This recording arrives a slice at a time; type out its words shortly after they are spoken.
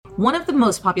One of the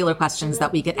most popular questions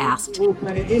that we get asked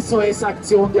is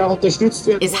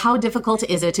how difficult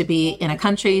is it to be in a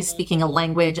country speaking a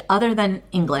language other than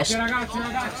English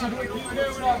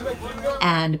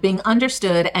and being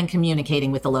understood and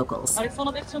communicating with the locals.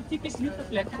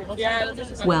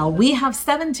 Well, we have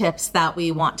 7 tips that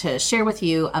we want to share with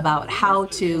you about how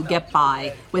to get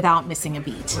by without missing a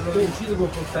beat.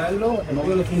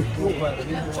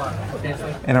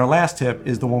 And our last tip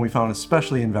is the one we found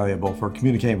especially invaluable for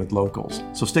communicating with locals.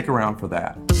 So stick around for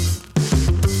that.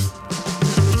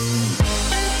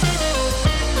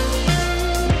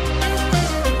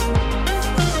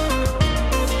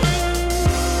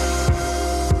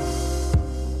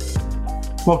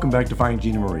 Welcome back to Find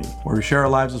Gina Marie, where we share our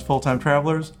lives as full-time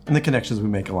travelers and the connections we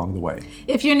make along the way.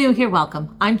 If you're new here,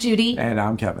 welcome. I'm Judy. And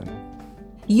I'm Kevin.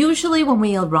 Usually when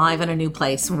we arrive in a new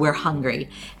place, we're hungry.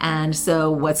 And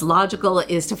so what's logical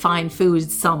is to find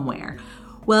food somewhere.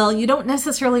 Well, you don't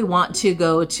necessarily want to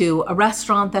go to a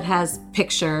restaurant that has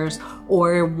pictures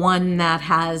or one that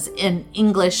has an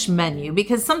English menu,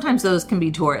 because sometimes those can be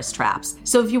tourist traps.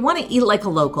 So if you want to eat like a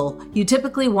local, you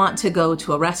typically want to go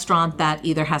to a restaurant that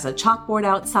either has a chalkboard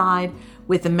outside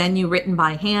with a menu written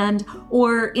by hand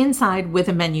or inside with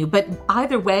a menu. But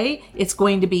either way, it's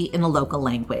going to be in the local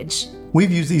language.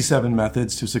 We've used these 7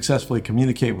 methods to successfully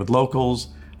communicate with locals,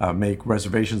 make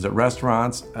reservations at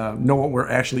restaurants, know what we're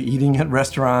actually eating at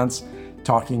restaurants,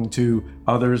 talking to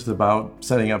others about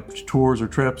setting up tours or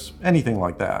trips, anything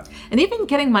like that. And even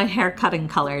getting my hair cut and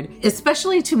colored,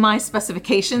 especially to my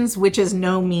specifications, which is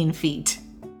no mean feat.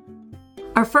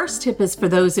 Our first tip is for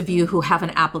those of you who have an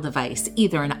Apple device,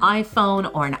 either an iPhone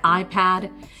or an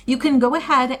iPad. You can go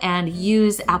ahead and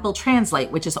use Apple Translate,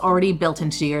 which is already built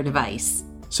into your device.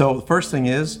 So the first thing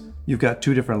is, you've got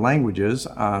 2 different languages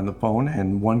on the phone,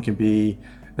 and one can be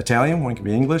Italian, one can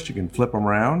be English. You can flip them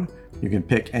around. You can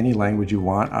pick any language you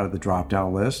want out of the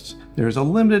drop-down list. There's a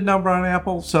limited number on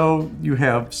Apple, so you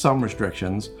have some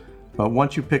restrictions. But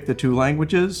once you pick the 2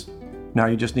 languages, now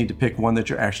you just need to pick one that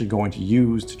you're actually going to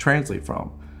use to translate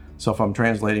from. So if I'm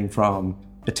translating from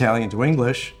Italian to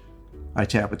English, I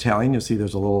tap Italian. You'll see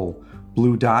there's a little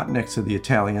blue dot next to the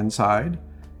Italian side,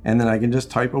 and then I can just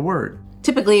type a word.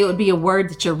 Typically, it would be a word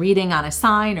that you're reading on a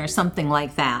sign or something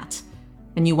like that,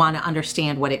 and you want to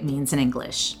understand what it means in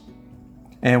English.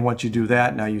 And once you do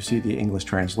that, now you see the English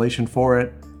translation for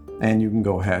it, and you can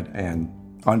go ahead and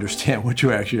understand what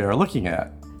you actually are looking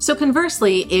at. So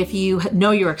conversely, if you know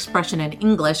your expression in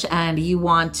English and you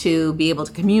want to be able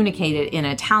to communicate it in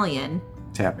Italian,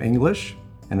 tap English,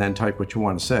 and then type what you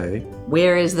want to say.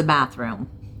 Where is the bathroom?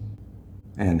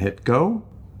 And hit go.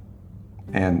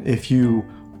 And if you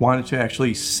wanted to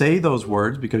actually say those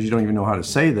words, because you don't even know how to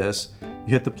say this,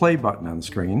 you hit the play button on the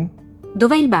screen.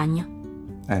 Dov'è il bagno?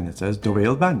 And it says, Dov'è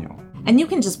il bagno? And you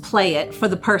can just play it for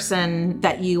the person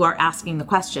that you are asking the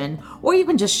question, or you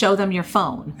can just show them your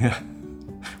phone. Yeah,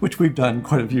 which we've done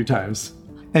quite a few times.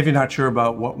 And if you're not sure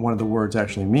about what one of the words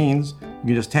actually means, you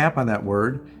can just tap on that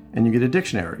word and you get a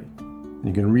dictionary.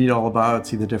 You can read all about it,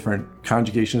 see the different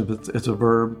conjugations if it's a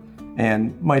verb,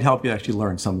 and might help you actually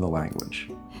learn some of the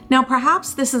language. Now,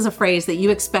 perhaps this is a phrase that you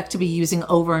expect to be using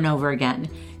over and over again.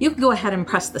 You can go ahead and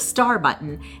press the star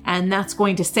button, and that's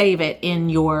going to save it in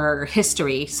your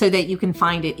history so that you can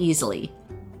find it easily.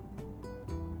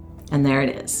 And there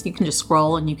it is. You can just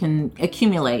scroll and you can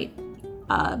accumulate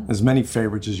as many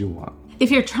favorites as you want.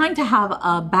 If you're trying to have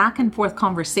a back and forth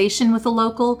conversation with a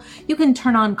local, you can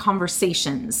turn on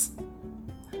conversations.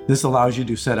 This allows you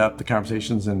to set up the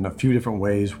conversations in a few different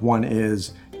ways. One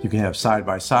is you can have side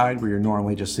by side, where you're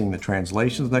normally just seeing the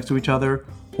translations next to each other,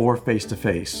 or face to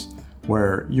face,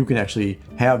 where you can actually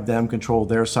have them control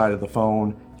their side of the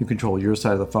phone, you control your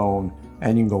side of the phone,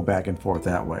 and you can go back and forth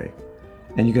that way.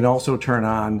 And you can also turn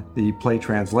on the play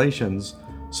translations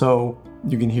so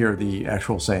you can hear the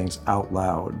actual sayings out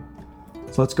loud.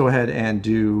 So let's go ahead and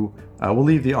do, we'll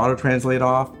leave the auto translate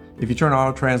off. If you turn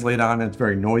auto translate on and it's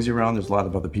very noisy around, there's a lot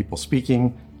of other people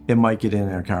speaking, it might get in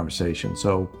our conversation.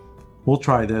 So we'll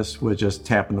try this with just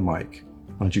tapping the mic.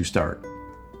 Why don't you start?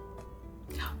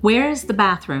 Where is the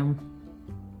bathroom?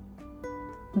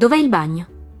 Dov'è il bagno?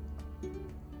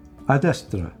 A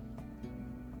destra.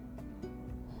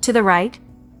 To the right.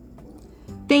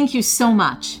 Thank you so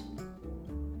much.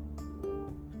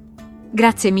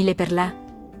 Grazie mille per la.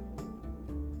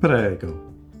 Prego.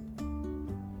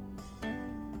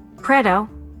 Credo.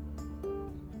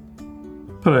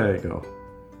 Prego.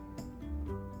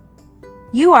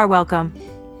 You are welcome.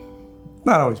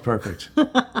 Not always perfect.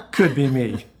 Could be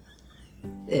me.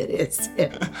 It is.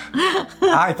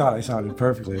 I thought I sounded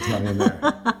perfectly. It's not in there.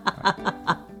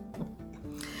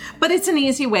 But But it's an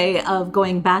easy way of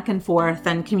going back and forth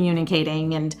and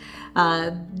communicating, and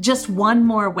just one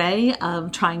more way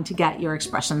of trying to get your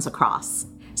expressions across.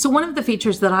 So one of the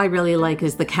features that I really like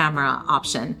is the camera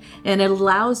option, and it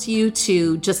allows you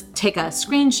to just take a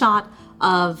screenshot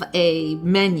of a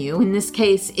menu. In this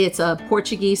case, it's a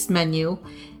Portuguese menu,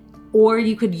 or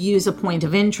you could use a point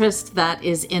of interest that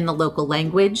is in the local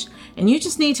language. And you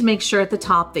just need to make sure at the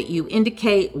top that you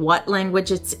indicate what language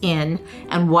it's in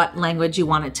and what language you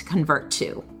want it to convert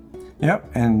to.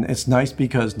 Yep, and it's nice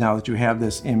because now that you have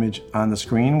this image on the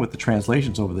screen with the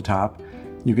translations over the top,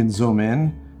 you can zoom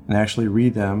in and actually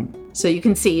read them. So you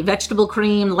can see vegetable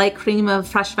cream, light cream of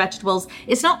fresh vegetables.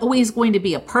 It's not always going to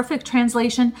be a perfect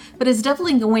translation, but it's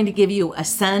definitely going to give you a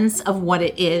sense of what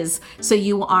it is, so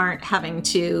you aren't having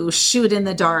to shoot in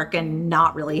the dark and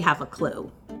not really have a clue.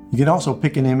 You can also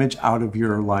pick an image out of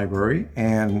your library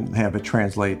and have it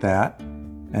translate that,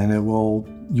 and it will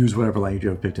use whatever language you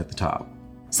have picked at the top.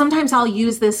 Sometimes I'll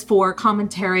use this for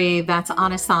commentary that's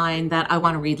on a sign that I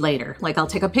want to read later. Like I'll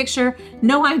take a picture,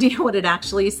 no idea what it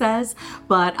actually says,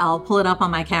 but I'll pull it up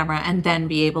on my camera and then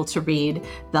be able to read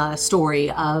the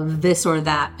story of this or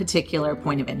that particular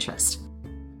point of interest.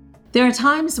 There are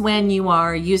times when you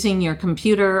are using your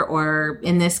computer, or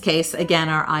in this case, again,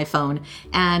 our iPhone,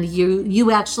 and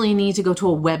you actually need to go to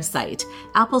a website.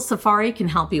 Apple Safari can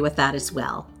help you with that as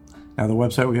well. Now the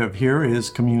website we have here is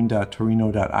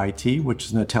commune.torino.it, which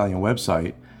is an Italian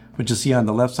website. But you see on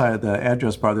the left side of the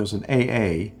address bar, there's an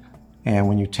AA. And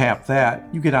when you tap that,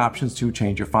 you get options to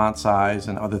change your font size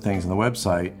and other things on the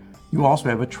website. You also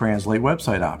have a translate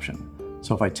website option.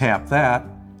 So if I tap that,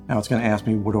 now it's going to ask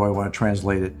me, what do I want to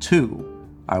translate it to?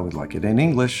 I would like it in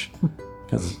English,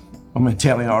 because I'm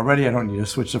Italian already. I don't need to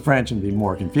switch to French and be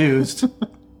more confused.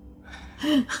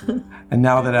 And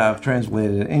now that I've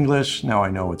translated it in English, now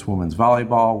I know it's women's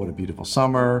volleyball, what a beautiful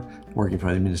summer, working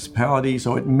for the municipality.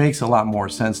 So it makes a lot more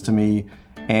sense to me,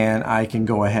 and I can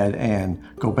go ahead and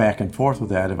go back and forth with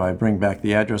that. If I bring back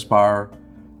the address bar,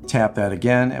 tap that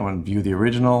again, and when view the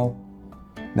original,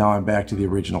 now I'm back to the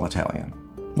original Italian,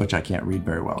 which I can't read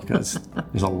very well because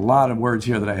there's a lot of words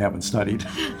here that I haven't studied.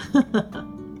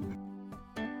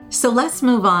 So let's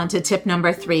move on to tip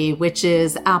number 3, which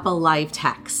is Apple Live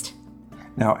Text.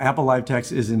 Now, Apple Live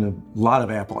Text is in a lot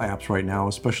of Apple apps right now,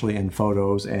 especially in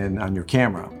Photos and on your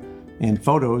camera. In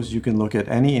Photos, you can look at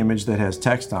any image that has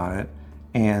text on it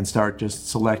and start just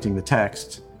selecting the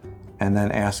text and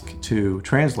then ask to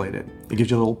translate it. It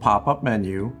gives you a little pop-up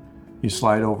menu. You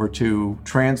slide over to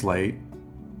Translate,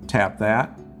 tap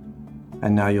that,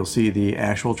 and now you'll see the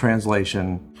actual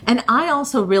translation. And I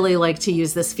also really like to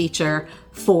use this feature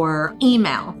for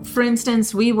email. For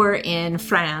instance, we were in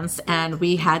France and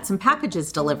we had some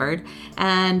packages delivered,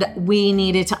 and we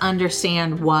needed to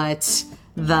understand what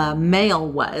the mail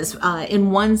was. In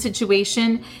one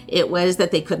situation, it was that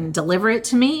they couldn't deliver it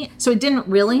to me, so I didn't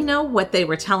really know what they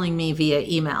were telling me via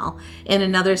email. In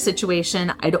another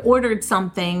situation, I'd ordered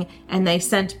something and they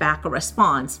sent back a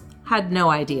response. Had no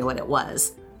idea what it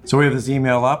was. So we have this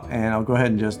email up, and I'll go ahead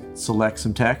and just select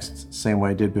some text, same way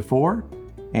I did before,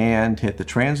 and hit the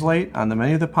translate on the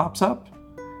menu that pops up.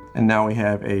 And now we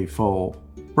have a full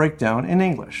breakdown in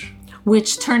English,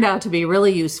 which turned out to be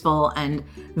really useful and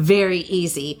very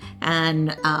easy,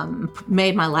 and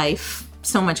made my life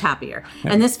so much happier.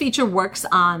 Yeah. And this feature works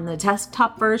on the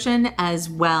desktop version as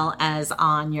well as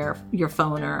on your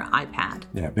phone or iPad.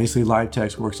 Yeah, basically Live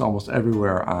Text works almost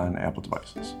everywhere on Apple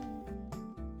devices.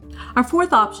 Our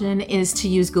fourth option is to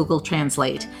use Google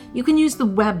Translate. You can use the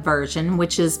web version,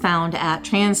 which is found at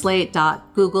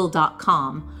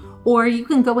translate.google.com, or you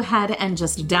can go ahead and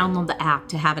just download the app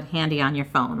to have it handy on your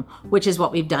phone, which is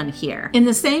what we've done here. In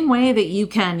the same way that you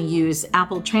can use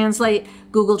Apple Translate,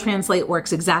 Google Translate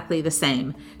works exactly the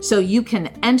same. So you can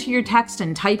enter your text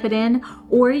and type it in,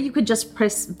 or you could just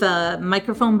press the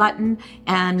microphone button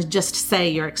and just say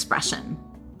your expression.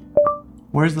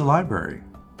 Where's the library?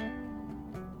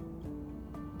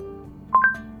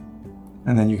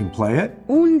 And then you can play it.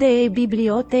 Unde e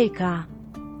biblioteca?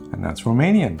 And that's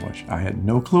Romanian, which I had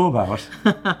no clue about.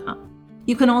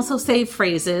 You can also save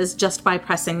phrases just by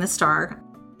pressing the star.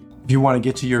 If you want to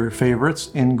get to your favorites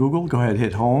in Google, go ahead,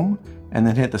 hit home, and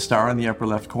then hit the star in the upper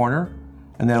left corner,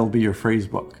 and that'll be your phrase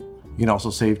book. You can also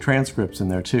save transcripts in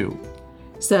there too.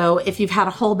 So if you've had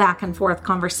a whole back and forth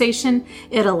conversation,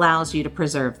 it allows you to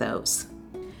preserve those.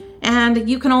 And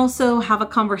you can also have a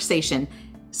conversation.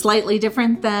 Slightly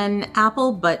different than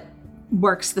Apple, but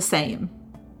works the same.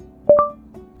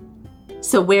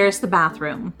 So where's the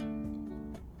bathroom?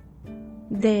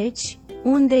 Deci,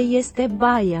 unde este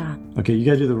baia? Okay, you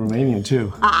gotta do the Romanian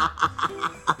too.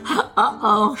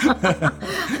 Uh-oh.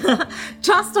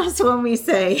 Trust us when we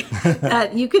say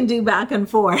that you can do back and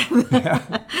forth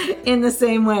in the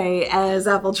same way as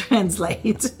Apple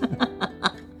Translate.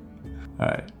 All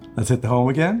right, let's hit the home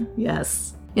again.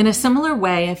 Yes. In a similar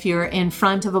way, if you're in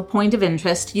front of a point of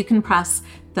interest, you can press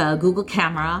the Google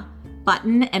Camera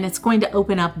button and it's going to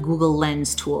open up Google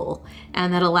Lens tool.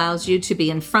 And that allows you to be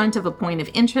in front of a point of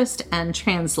interest and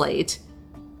translate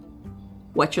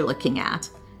what you're looking at.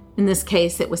 In this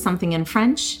case, it was something in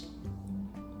French.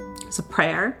 It's a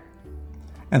prayer.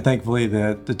 And thankfully,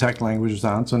 the detect language was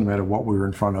on, so no matter what we were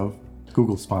in front of,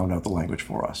 Google's found out the language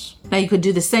for us. Now, you could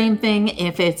do the same thing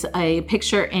if it's a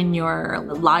picture in your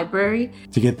library.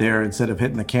 To get there, instead of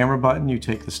hitting the camera button, you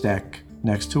take the stack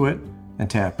next to it and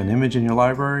tap an image in your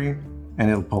library, and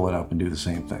it'll pull it up and do the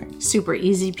same thing. Super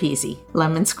easy peasy,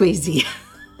 lemon squeezy.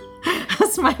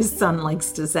 As my son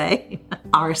likes to say.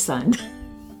 Our son.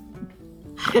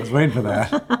 I was waiting for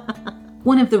that.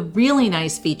 One of the really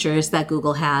nice features that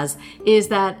Google has is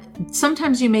that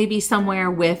sometimes you may be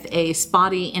somewhere with a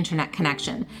spotty internet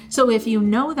connection. So if you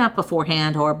know that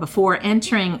beforehand or before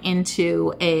entering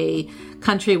into a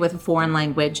country with a foreign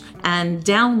language and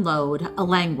download a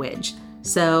language.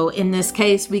 So in this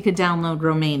case, we could download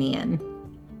Romanian.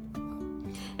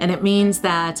 And it means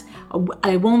that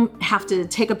I won't have to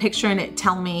take a picture and it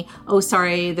tell me, oh,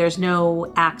 sorry, there's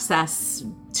no access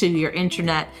to your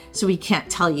internet, so we can't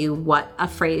tell you what a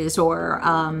phrase or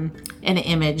an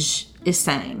image is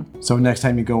saying. So next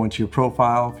time you go into your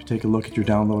profile, if you take a look at your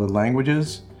downloaded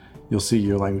languages, you'll see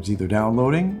your language either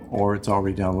downloading or it's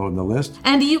already downloaded in the list.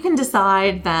 And you can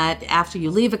decide that after you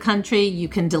leave a country, you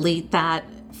can delete that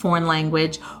foreign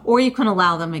language, or you can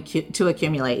allow them to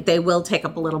accumulate. They will take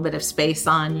up a little bit of space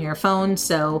on your phone,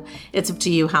 so it's up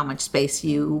to you how much space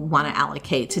you want to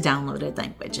allocate to downloaded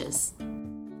languages.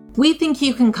 We think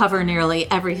you can cover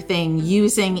nearly everything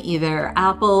using either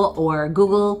Apple or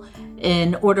Google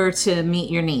in order to meet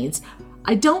your needs.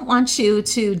 I don't want you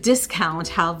to discount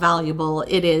how valuable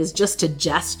it is just to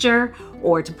gesture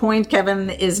or to point. Kevin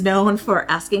is known for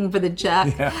asking for the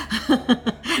check. Yeah.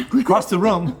 Across the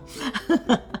room.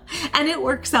 And it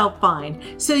works out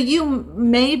fine. So you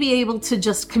may be able to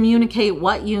just communicate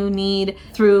what you need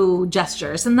through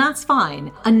gestures, and that's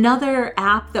fine. Another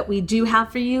app that we do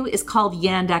have for you is called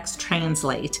Yandex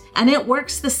Translate, and it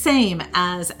works the same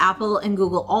as Apple and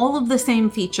Google, all of the same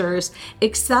features,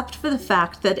 except for the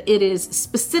fact that it is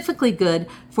specifically good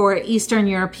for Eastern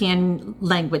European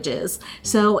languages.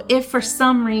 So if for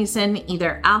some reason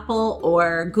either Apple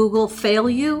or Google fail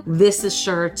you, this is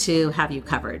sure to have you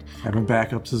covered. Having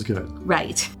backups is good.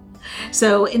 Right.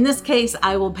 So in this case,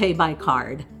 I will pay by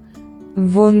card.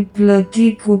 Voi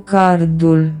plăti cu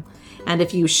cardul. And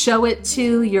if you show it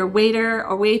to your waiter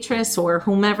or waitress or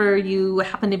whomever you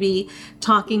happen to be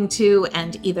talking to,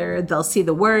 and either they'll see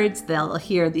the words, they'll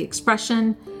hear the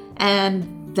expression,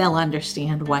 and they'll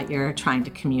understand what you're trying to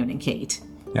communicate.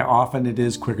 Now, often it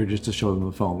is quicker just to show them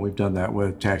the phone. We've done that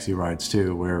with taxi rides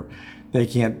too, where they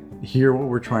can't hear what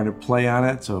we're trying to play on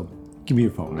it. So give me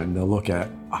your phone and they'll look at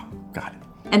it. Oh, got it.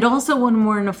 And also when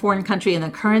we're in a foreign country and the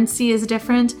currency is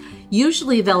different,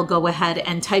 usually they'll go ahead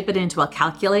and type it into a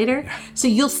calculator. So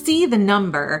you'll see the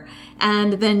number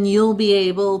and then you'll be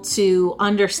able to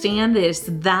understand it's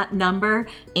that number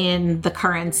in the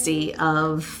currency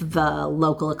of the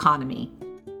local economy.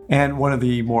 And one of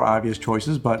the more obvious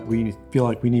choices, but we feel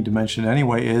like we need to mention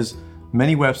anyway, is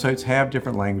many websites have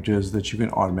different languages that you can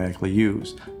automatically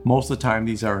use. Most of the time,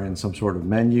 these are in some sort of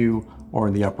menu or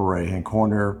in the upper right-hand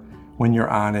corner. When you're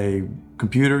on a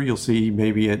computer, you'll see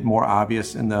maybe it more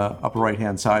obvious in the upper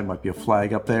right-hand side, might be a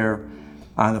flag up there.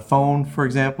 On the phone, for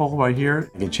example, right here,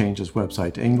 you can change this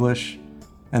website to English.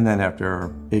 And then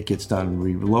after it gets done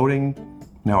reloading,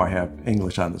 now I have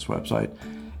English on this website.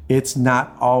 It's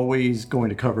not always going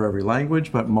to cover every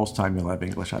language, but most time you'll have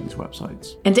English on these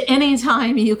websites. And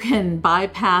anytime you can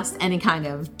bypass any kind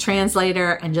of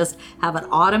translator and just have it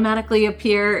automatically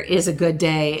appear is a good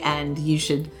day, and you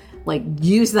should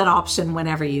use that option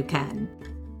whenever you can.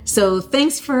 So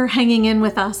thanks for hanging in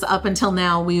with us up until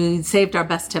now. We saved our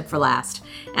best tip for last,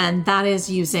 and that is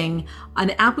using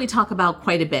an app we talk about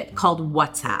quite a bit called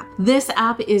WhatsApp. This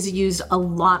app is used a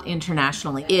lot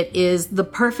internationally. It is the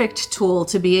perfect tool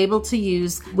to be able to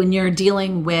use when you're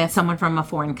dealing with someone from a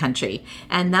foreign country.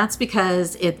 And that's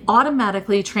because it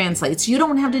automatically translates. You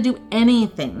don't have to do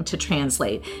anything to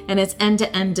translate, and it's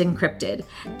end-to-end encrypted.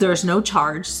 There's no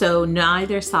charge, so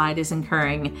neither side is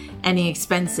incurring any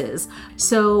expenses.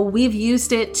 So we've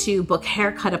used it to book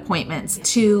haircut appointments,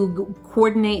 to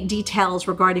coordinate details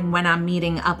regarding when I'm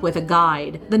meeting up with a guy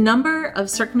ride. The number of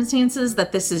circumstances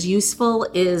that this is useful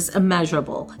is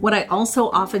immeasurable. What I also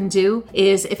often do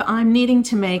is if I'm needing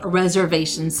to make a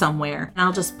reservation somewhere,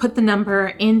 I'll just put the number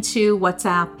into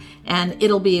WhatsApp and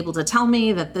it'll be able to tell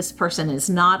me that this person is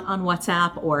not on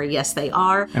WhatsApp or yes, they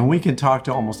are. And we can talk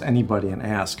to almost anybody and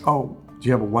ask, oh, do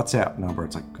you have a WhatsApp number?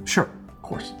 It's like, sure, of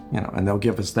course, and they'll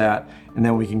give us that and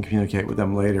then we can communicate with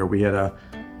them later. We had a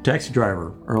taxi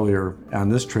driver earlier on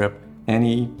this trip and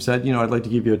he said, I'd like to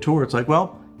give you a tour. It's like,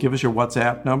 well, give us your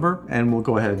WhatsApp number and we'll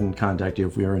go ahead and contact you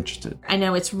if we are interested. I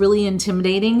know it's really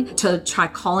intimidating to try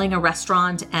calling a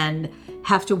restaurant and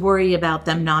have to worry about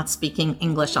them not speaking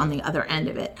English on the other end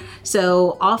of it.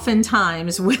 So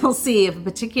oftentimes we'll see if a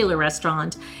particular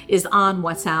restaurant is on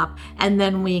WhatsApp and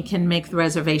then we can make the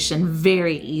reservation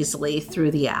very easily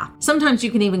through the app. Sometimes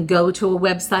you can even go to a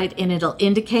website and it'll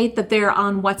indicate that they're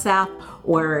on WhatsApp,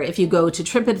 or if you go to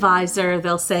TripAdvisor,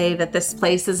 they'll say that this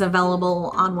place is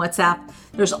available on WhatsApp.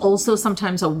 There's also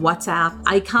sometimes a WhatsApp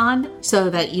icon so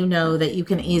that you know that you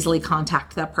can easily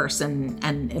contact that person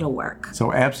and it'll work.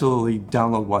 So absolutely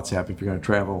download WhatsApp if you're going to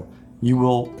travel. You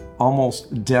will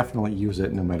almost definitely use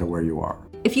it no matter where you are.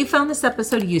 If you found this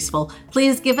episode useful,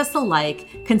 please give us a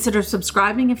like, consider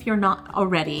subscribing if you're not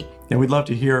already. And we'd love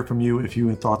to hear from you if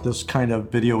you thought this kind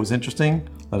of video was interesting.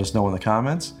 Let us know in the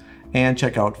comments. And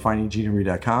check out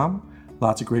findingginamarie.com.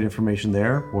 Lots of great information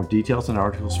there, more details and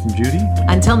articles from Judy.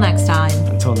 Until next time.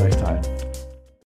 Until next time.